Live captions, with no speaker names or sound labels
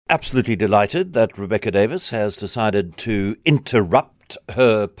absolutely delighted that Rebecca Davis has decided to interrupt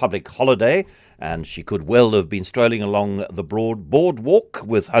her public holiday, and she could well have been strolling along the broad boardwalk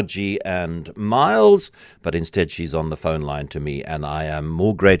with Haji and Miles, but instead she's on the phone line to me, and I am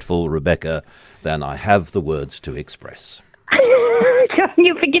more grateful, Rebecca, than I have the words to express.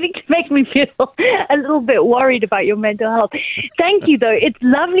 You're beginning to make me feel a little bit worried about your mental health. Thank you, though. It's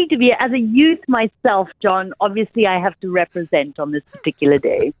lovely to be here. As a youth myself, John, obviously I have to represent on this particular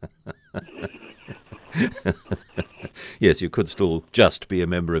day. Yes, you could still just be a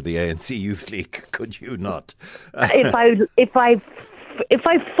member of the ANC Youth League, could you not? If I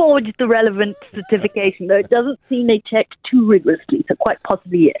forged the relevant certification, though, it doesn't seem they checked too rigorously, so quite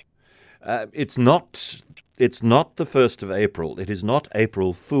possibly yes. It's not the 1st of April. It is not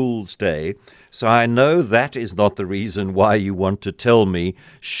April Fool's Day. So I know that is not the reason why you want to tell me,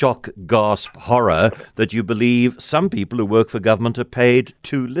 shock, gasp, horror, that you believe some people who work for government are paid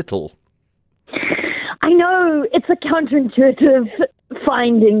too little. I know it's a counterintuitive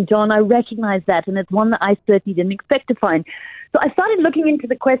finding, John. I recognize that, and it's one that I certainly didn't expect to find. So I started looking into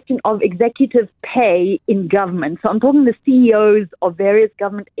the question of executive pay in government. So I'm talking the CEOs of various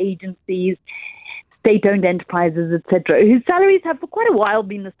government agencies, state-owned enterprises, etc., whose salaries have for quite a while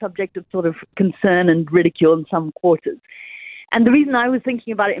been the subject of sort of concern and ridicule in some quarters. And the reason I was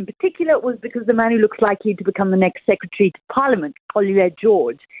thinking about it in particular was because the man who looks likely to become the next Secretary to Parliament, Collier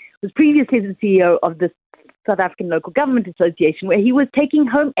George, was previously the CEO of the South African Local Government Association, where he was taking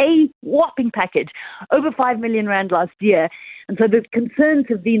home a whopping package, over 5 million rand last year. And so the concerns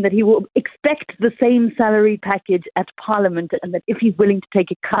have been that he will expect the same salary package at Parliament, and that if he's willing to take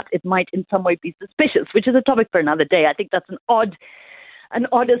a cut, it might in some way be suspicious, which is a topic for another day. I think that's an odd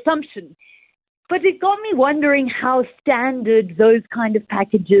assumption. But it got me wondering how standard those kind of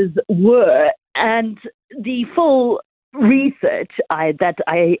packages were, and the full research that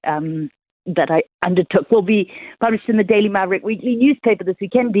I undertook will be published in the Daily Maverick weekly newspaper this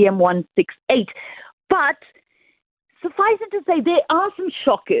weekend, DM168. But suffice it to say, there are some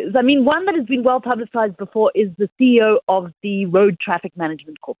shockers. I mean, one that has been well publicized before is the CEO of the Road Traffic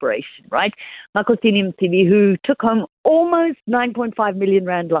Management Corporation, right? Makosini Msibi, who took home almost 9.5 million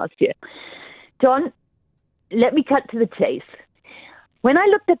rand last year. John, let me cut to the chase. When I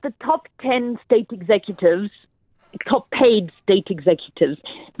looked at the top 10 state executives, top paid state executives,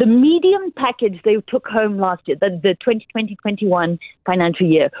 the median package they took home last year, the 2020-21 financial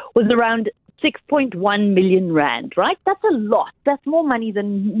year, was around 6.1 million rand, right? That's a lot. That's more money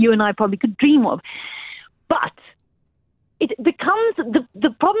than you and I probably could dream of. But it becomes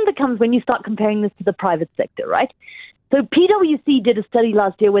the problem that comes when you start comparing this to the private sector, right? So PwC did a study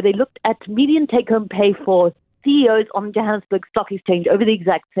last year where they looked at median take-home pay for CEOs on Johannesburg Stock Exchange over the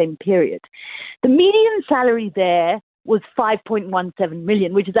exact same period. The median salary there was 5.17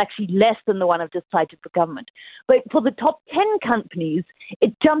 million, which is actually less than the one I've just cited for government. But for the top 10 companies,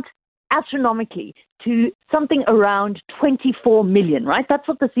 it jumped astronomically to something around 24 million, right? That's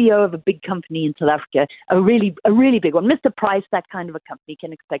what the CEO of a big company in South Africa, a really big one, Mr. Price, that kind of a company,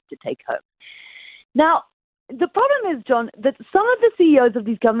 can expect to take home. Now, the problem is, John, that some of the CEOs of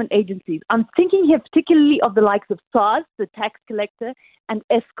these government agencies, I'm thinking here particularly of the likes of SARS, the tax collector, and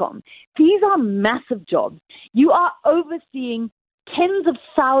Eskom. These are massive jobs. You are overseeing tens of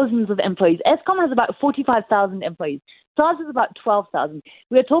thousands of employees. Eskom has about 45,000 employees. SARS is about 12,000.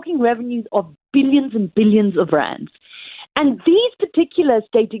 We are talking revenues of billions and billions of rands. And these particular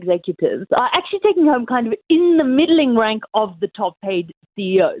state executives are actually taking home kind of in the middling rank of the top paid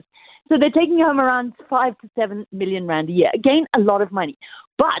CEOs. So they're taking home around 5 to 7 million rand a year. Again, a lot of money.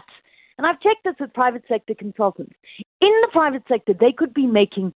 But, and I've checked this with private sector consultants, in the private sector, they could be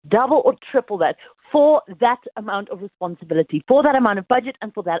making double or triple that for that amount of responsibility, for that amount of budget,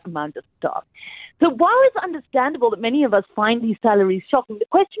 and for that amount of staff. So while it's understandable that many of us find these salaries shocking, the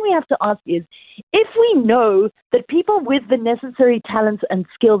question we have to ask is, if we know that people with the necessary talents and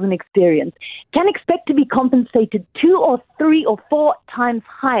skills and experience can expect to be compensated 2 or 3 or 4 times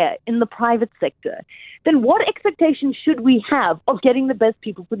higher in the private sector, then what expectations should we have of getting the best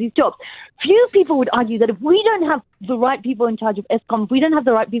people for these jobs? Few people would argue that if we don't have the right people in charge of Eskom, if we don't have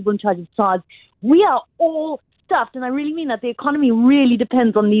the right people in charge of SARS, we are all stuffed. And I really mean that. The economy really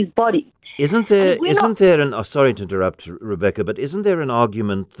depends on these bodies. Sorry to interrupt, Rebecca, but isn't there an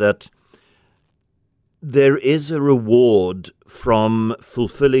argument that there is a reward from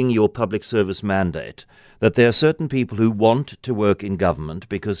fulfilling your public service mandate, that there are certain people who want to work in government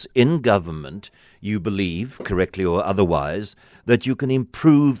because in government you believe, correctly or otherwise, that you can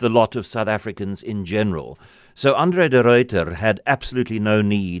improve the lot of South Africans in general. So Andre de Ruyter had absolutely no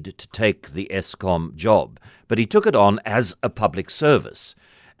need to take the Eskom job, but he took it on as a public service.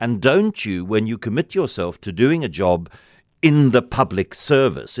 And don't you, when you commit yourself to doing a job in the public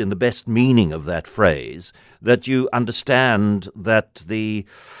service, in the best meaning of that phrase, that you understand that the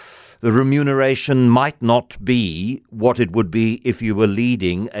remuneration might not be what it would be if you were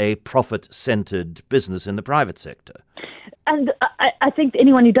leading a profit-centered business in the private sector? And I think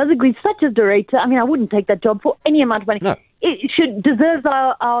anyone who does agree, such as Doretta, I mean, I wouldn't take that job for any amount of money. No. It deserves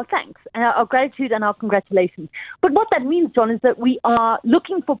our thanks, and our gratitude and our congratulations. But what that means, John, is that we are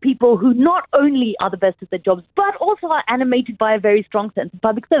looking for people who not only are the best at their jobs, but also are animated by a very strong sense of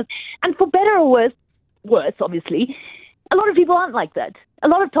public service. And for better or worse, obviously, a lot of people aren't like that. A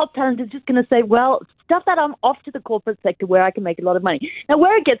lot of top talent is just going to say, well, stuff that I'm off to the corporate sector where I can make a lot of money. Now,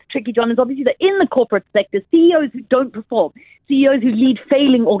 where it gets tricky, John, is obviously that in the corporate sector, CEOs who don't perform, CEOs who lead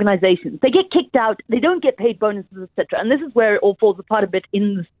failing organizations, they get kicked out, they don't get paid bonuses, etc. And this is where it all falls apart a bit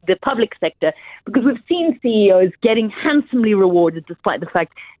in the public sector, because we've seen CEOs getting handsomely rewarded despite the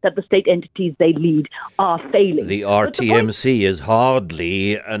fact that the state entities they lead are failing. The RTMC is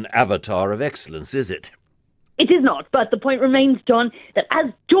hardly an avatar of excellence, is it? It is not, but the point remains, John, that as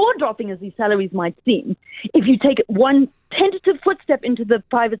jaw-dropping as these salaries might seem, if you take one tentative footstep into the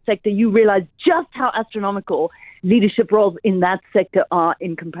private sector, you realize just how astronomical leadership roles in that sector are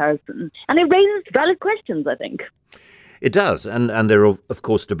in comparison. And it raises valid questions, I think. It does, and there are, of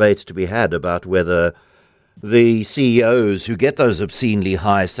course, debates to be had about whether the CEOs who get those obscenely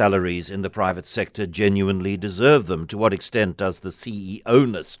high salaries in the private sector genuinely deserve them. To what extent does the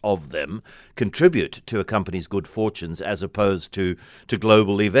CEO-ness of them contribute to a company's good fortunes as opposed to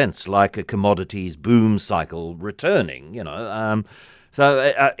global events like a commodities boom cycle returning,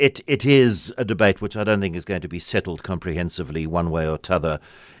 So it is a debate which I don't think is going to be settled comprehensively one way or t'other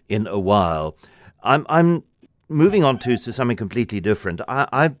in a while. I'm moving on to something completely different.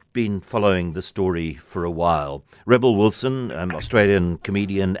 I've been following the story for a while. Rebel Wilson, Australian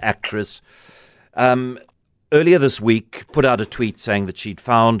comedian, actress, earlier this week put out a tweet saying that she'd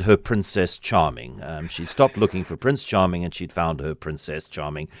found her Princess Charming. She'd stopped looking for Prince Charming and she'd found her Princess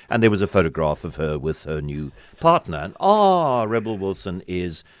Charming. And there was a photograph of her with her new partner. And Rebel Wilson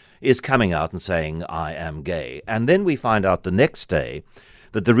is coming out and saying, I am gay. And then we find out the next day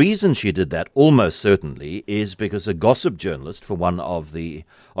that the reason she did that almost certainly is because a gossip journalist for one of the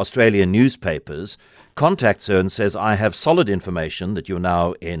Australian newspapers contacts her and says, I have solid information that you're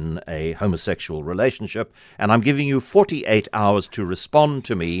now in a homosexual relationship and I'm giving you 48 hours to respond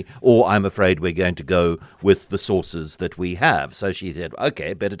to me or I'm afraid we're going to go with the sources that we have. So she said,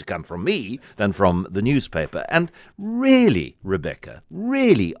 okay, better to come from me than from the newspaper. And really, Rebecca,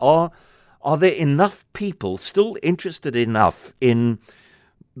 really, are there enough people still interested enough in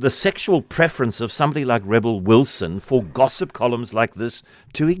the sexual preference of somebody like Rebel Wilson for gossip columns like this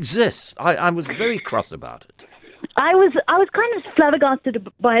to exist? I was very cross about it. I was kind of flabbergasted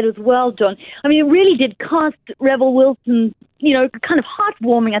by it as well, John. I mean, it really did cast Rebel Wilson, kind of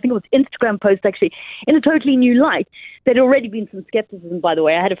heartwarming, I think it was Instagram post actually, in a totally new light. There'd already been some skepticism, by the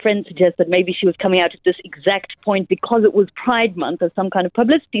way. I had a friend suggest that maybe she was coming out at this exact point because it was Pride Month as some kind of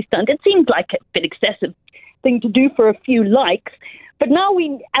publicity stunt. It seemed like a bit excessive thing to do for a few likes. But now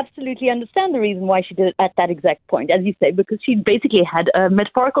we absolutely understand the reason why she did it at that exact point, as you say, because she basically had a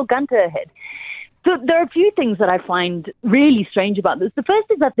metaphorical gun to her head. So there are a few things that I find really strange about this. The first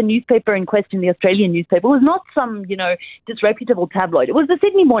is that the newspaper in question, the Australian newspaper, was not some, disreputable tabloid. It was the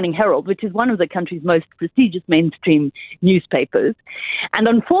Sydney Morning Herald, which is one of the country's most prestigious mainstream newspapers. And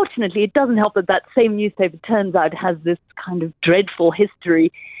unfortunately, it doesn't help that that same newspaper turns out has this kind of dreadful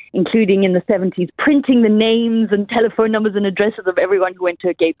history, including in the 70s, printing the names and telephone numbers and addresses of everyone who went to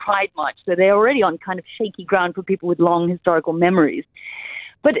a gay pride march. So they're already on kind of shaky ground for people with long historical memories.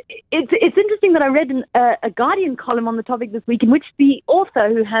 But it's interesting that I read a Guardian column on the topic this week in which the author,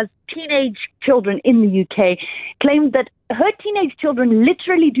 who has teenage children in the UK, claimed that her teenage children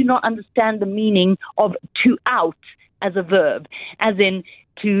literally do not understand the meaning of to out as a verb, as in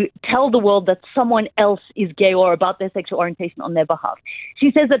to tell the world that someone else is gay or about their sexual orientation on their behalf.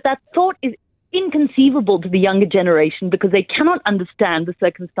 She says that thought is inconceivable to the younger generation because they cannot understand the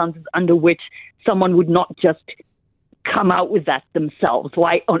circumstances under which someone would not just come out with that themselves.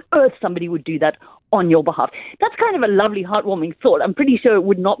 Why on earth somebody would do that on your behalf? That's kind of a lovely, heartwarming thought. I'm pretty sure it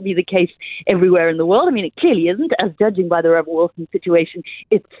would not be the case everywhere in the world. I mean, it clearly isn't, as judging by the Rebel Wilson situation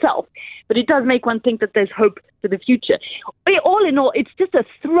itself. But it does make one think that there's hope for the future. All in all, it's just a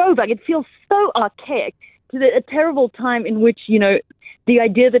throwback. It feels so archaic to a terrible time in which, the the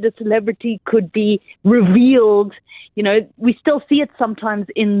idea that a celebrity could be revealed. You know, we still see it sometimes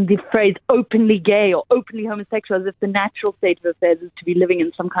in the phrase openly gay or openly homosexual, as if the natural state of affairs is to be living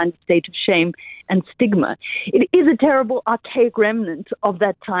in some kind of state of shame and stigma. It is a terrible, archaic remnant of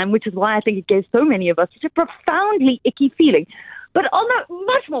that time, which is why I think it gave so many of us such a profoundly icky feeling. But on a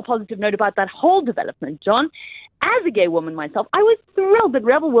much more positive note about that whole development, John, as a gay woman myself, I was thrilled that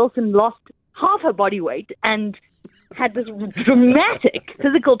Rebel Wilson lost half her body weight and had this dramatic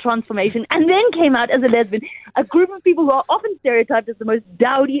physical transformation and then came out as a lesbian, a group of people who are often stereotyped as the most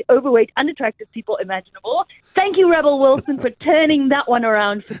dowdy, overweight, unattractive people imaginable. Thank you, Rebel Wilson, for turning that one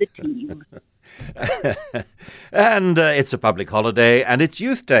around for the team. And it's a public holiday and it's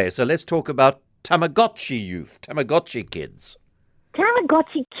Youth Day, so let's talk about Tamagotchi youth, Tamagotchi kids.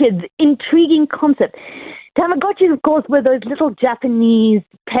 Tamagotchi kids, intriguing concept. Tamagotchis, of course, were those little Japanese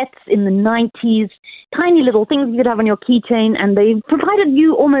pets in the 90s, tiny little things you could have on your keychain, and they provided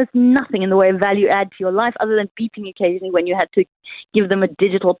you almost nothing in the way of value add to your life other than beeping occasionally when you had to give them a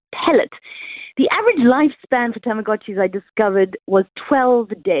digital pellet. The average lifespan for Tamagotchis, I discovered, was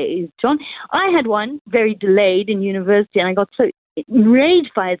 12 days. John, I had one very delayed in university, and I got so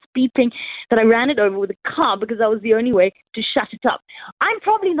enraged by its beeping that I ran it over with a car because that was the only way to shut it up. I'm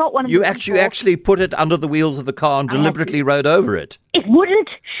probably not one of you actually put it under the wheels of the car and deliberately rode over it. It wouldn't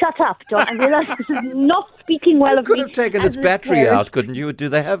shut up, John. I realized this is not speaking well of me. You could have taken its battery out, couldn't you? Do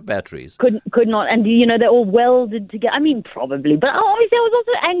they have batteries? Could not. And, you know, they're all welded together. I mean, probably. But obviously I was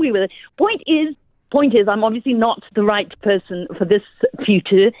also angry with it. Point is, I'm obviously not the right person for this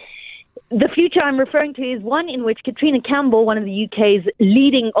future. The future I'm referring to is one in which Katrina Campbell, one of the UK's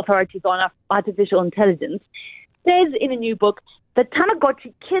leading authorities on artificial intelligence, says in a new book that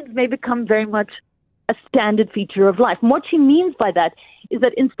Tamagotchi kids may become very much a standard feature of life. And what she means by that is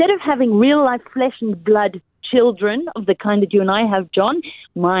that instead of having real-life flesh and blood children of the kind that you and I have, John,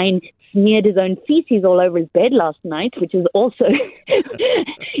 mine smeared his own feces all over his bed last night, which is also,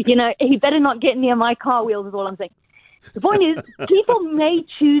 you know, he better not get near my car wheels is all I'm saying. The point is, people may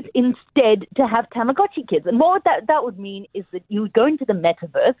choose instead to have Tamagotchi kids. And what that would mean is that you would go into the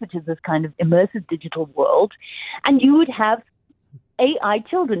metaverse, which is this kind of immersive digital world, and you would have AI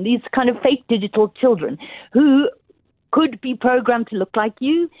children, these kind of fake digital children who could be programmed to look like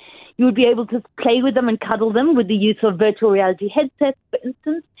you. You would be able to play with them and cuddle them with the use of virtual reality headsets, for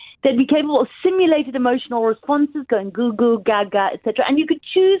instance. They'd be capable of simulated emotional responses, going goo goo, gaga, etc. And you could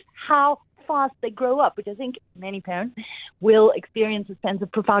choose how fast they grow up, which I think many parents will experience a sense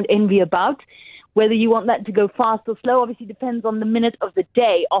of profound envy about. Whether you want that to go fast or slow obviously depends on the minute of the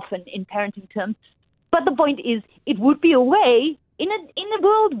day, often in parenting terms. But the point is, it would be a way in a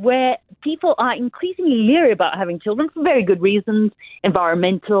world where people are increasingly leery about having children for very good reasons,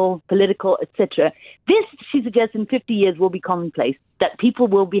 environmental, political, etc. This, she suggests, in 50 years will be commonplace, that people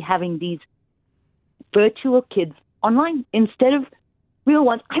will be having these virtual kids online instead of real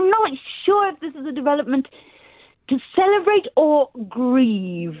ones. I'm not sure if this is a development to celebrate or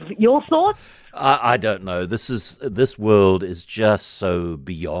grieve. Your thoughts? I don't know. This world is just so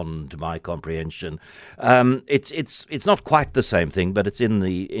beyond my comprehension. It's not quite the same thing, but it's in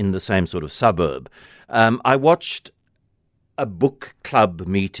the same sort of suburb. I watched a book club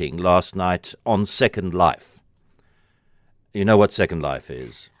meeting last night on Second Life. You know what Second Life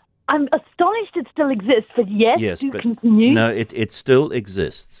is? I'm astonished it still exists, but yes, but continue. No, it still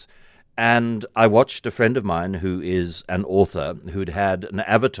exists. And I watched a friend of mine who is an author who'd had an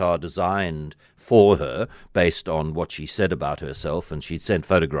avatar designed for her based on what she said about herself, and she'd sent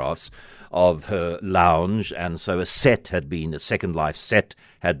photographs of her lounge, and so a Second Life set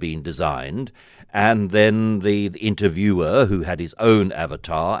had been designed. And then the interviewer, who had his own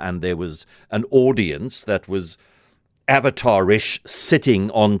avatar, and there was an audience that was avatarish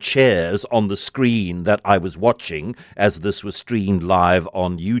sitting on chairs on the screen that I was watching as this was streamed live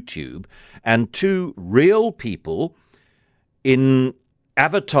on YouTube, and two real people in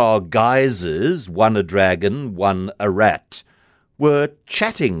avatar guises, one a dragon, one a rat, were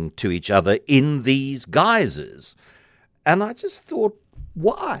chatting to each other in these guises. And I just thought,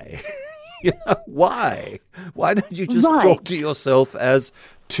 why? Why? Why don't you just talk to yourself as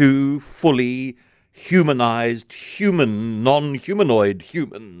two fully humanized, non-humanoid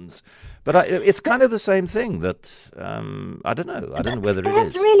humans? But it's kind of the same thing that, I don't know whether it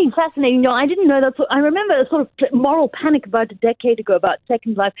is. That's really fascinating. I didn't know that. I remember a sort of moral panic about a decade ago about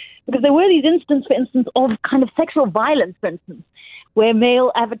Second Life, because there were these instances, for instance, of kind of sexual violence, for instance, where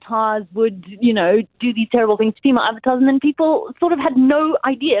male avatars would, do these terrible things to female avatars, and then people sort of had no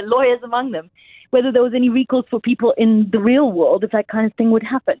idea, lawyers among them, whether there was any recourse for people in the real world if that kind of thing would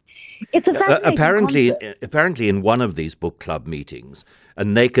happen. It's a fascinating apparently in one of these book club meetings, a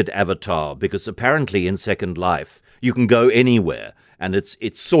naked avatar, because apparently in Second Life you can go anywhere, and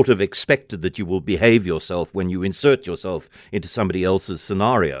it's sort of expected that you will behave yourself when you insert yourself into somebody else's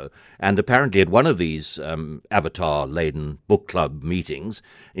scenario. And apparently at one of these avatar-laden book club meetings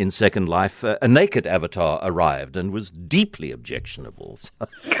in Second Life, a naked avatar arrived and was deeply objectionable.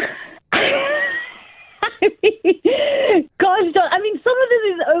 Gosh, John, some of this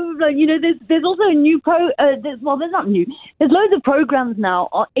is overblown. There's also a new there's not new. There's loads of programs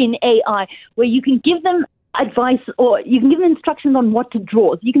now in AI where you can give them advice or you can give them instructions on what to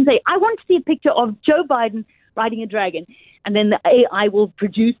draw. So you can say, I want to see a picture of Joe Biden riding a dragon, and then the AI will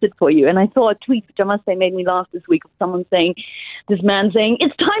produce it for you. And I saw a tweet, which I must say made me laugh this week, of someone saying, this man saying,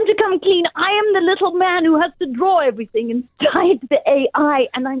 it's time to come clean. I am the little man who has to draw everything and tie it to the AI,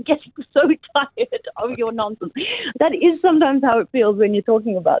 and I'm getting so tired of your nonsense. That is sometimes how it feels when you're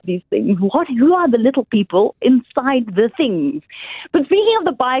talking about these things. Who are the little people inside the things? But speaking of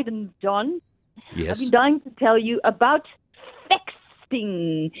the Bidens, John, yes, I've been dying to tell you about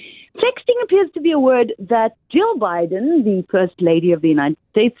sexting. Sexting appears to be a word that Jill Biden, the First Lady of the United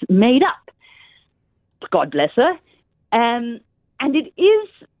States, made up. God bless her. And it is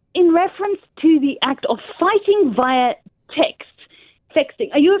in reference to the act of fighting via text.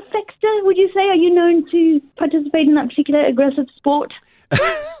 Sexting. Are you a sexter, would you say? Are you known to participate in that particular aggressive sport?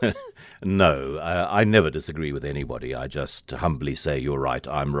 No, I never disagree with anybody. I just humbly say, you're right,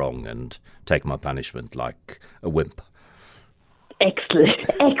 I'm wrong, and take my punishment like a wimp.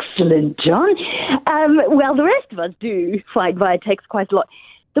 Excellent, John. Well, the rest of us do fight via text quite a lot.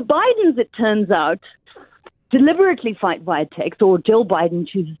 The Bidens, it turns out, deliberately fight via text, or Jill Biden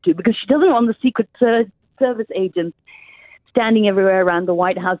chooses to, because she doesn't want the Secret Service agents standing everywhere around the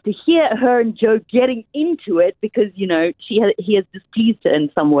White House to hear her and Joe getting into it because, he has displeased her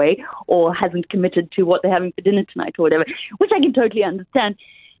in some way or hasn't committed to what they're having for dinner tonight or whatever, which I can totally understand.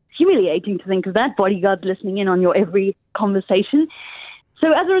 It's humiliating to think of that, bodyguards listening in on your every conversation.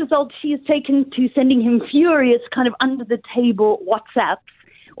 So as a result, she has taken to sending him furious kind of under-the-table WhatsApps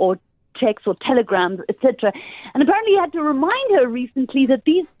or texts or telegrams, etc. And apparently he had to remind her recently that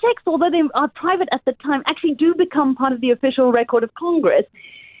these texts, although they are private at the time, actually do become part of the official record of Congress.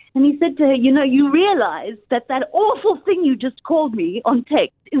 And he said to her, you realize that awful thing you just called me on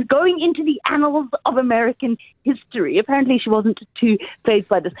text is going into the annals of American history. Apparently she wasn't too fazed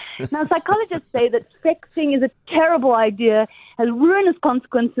by this. Now, psychologists say that sexting is a terrible idea, has ruinous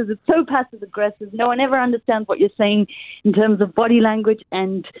consequences, it's so passive-aggressive, no one ever understands what you're saying in terms of body language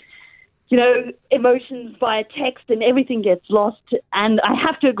and emotions via text, and everything gets lost. And I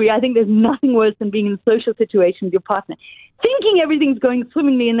have to agree, I think there's nothing worse than being in a social situation with your partner, thinking everything's going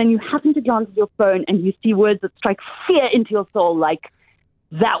swimmingly, and then you happen to glance at your phone and you see words that strike fear into your soul, like,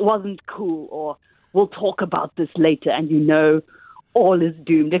 that wasn't cool, or we'll talk about this later, and all is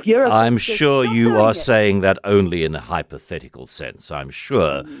doomed. If you're I'm sure you are saying that only in a hypothetical sense. I'm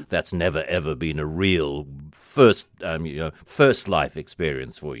sure that's never, ever been a real first life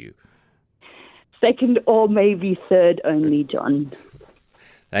experience for you. Second or maybe third only, John.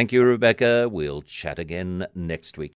 Thank you, Rebecca. We'll chat again next week.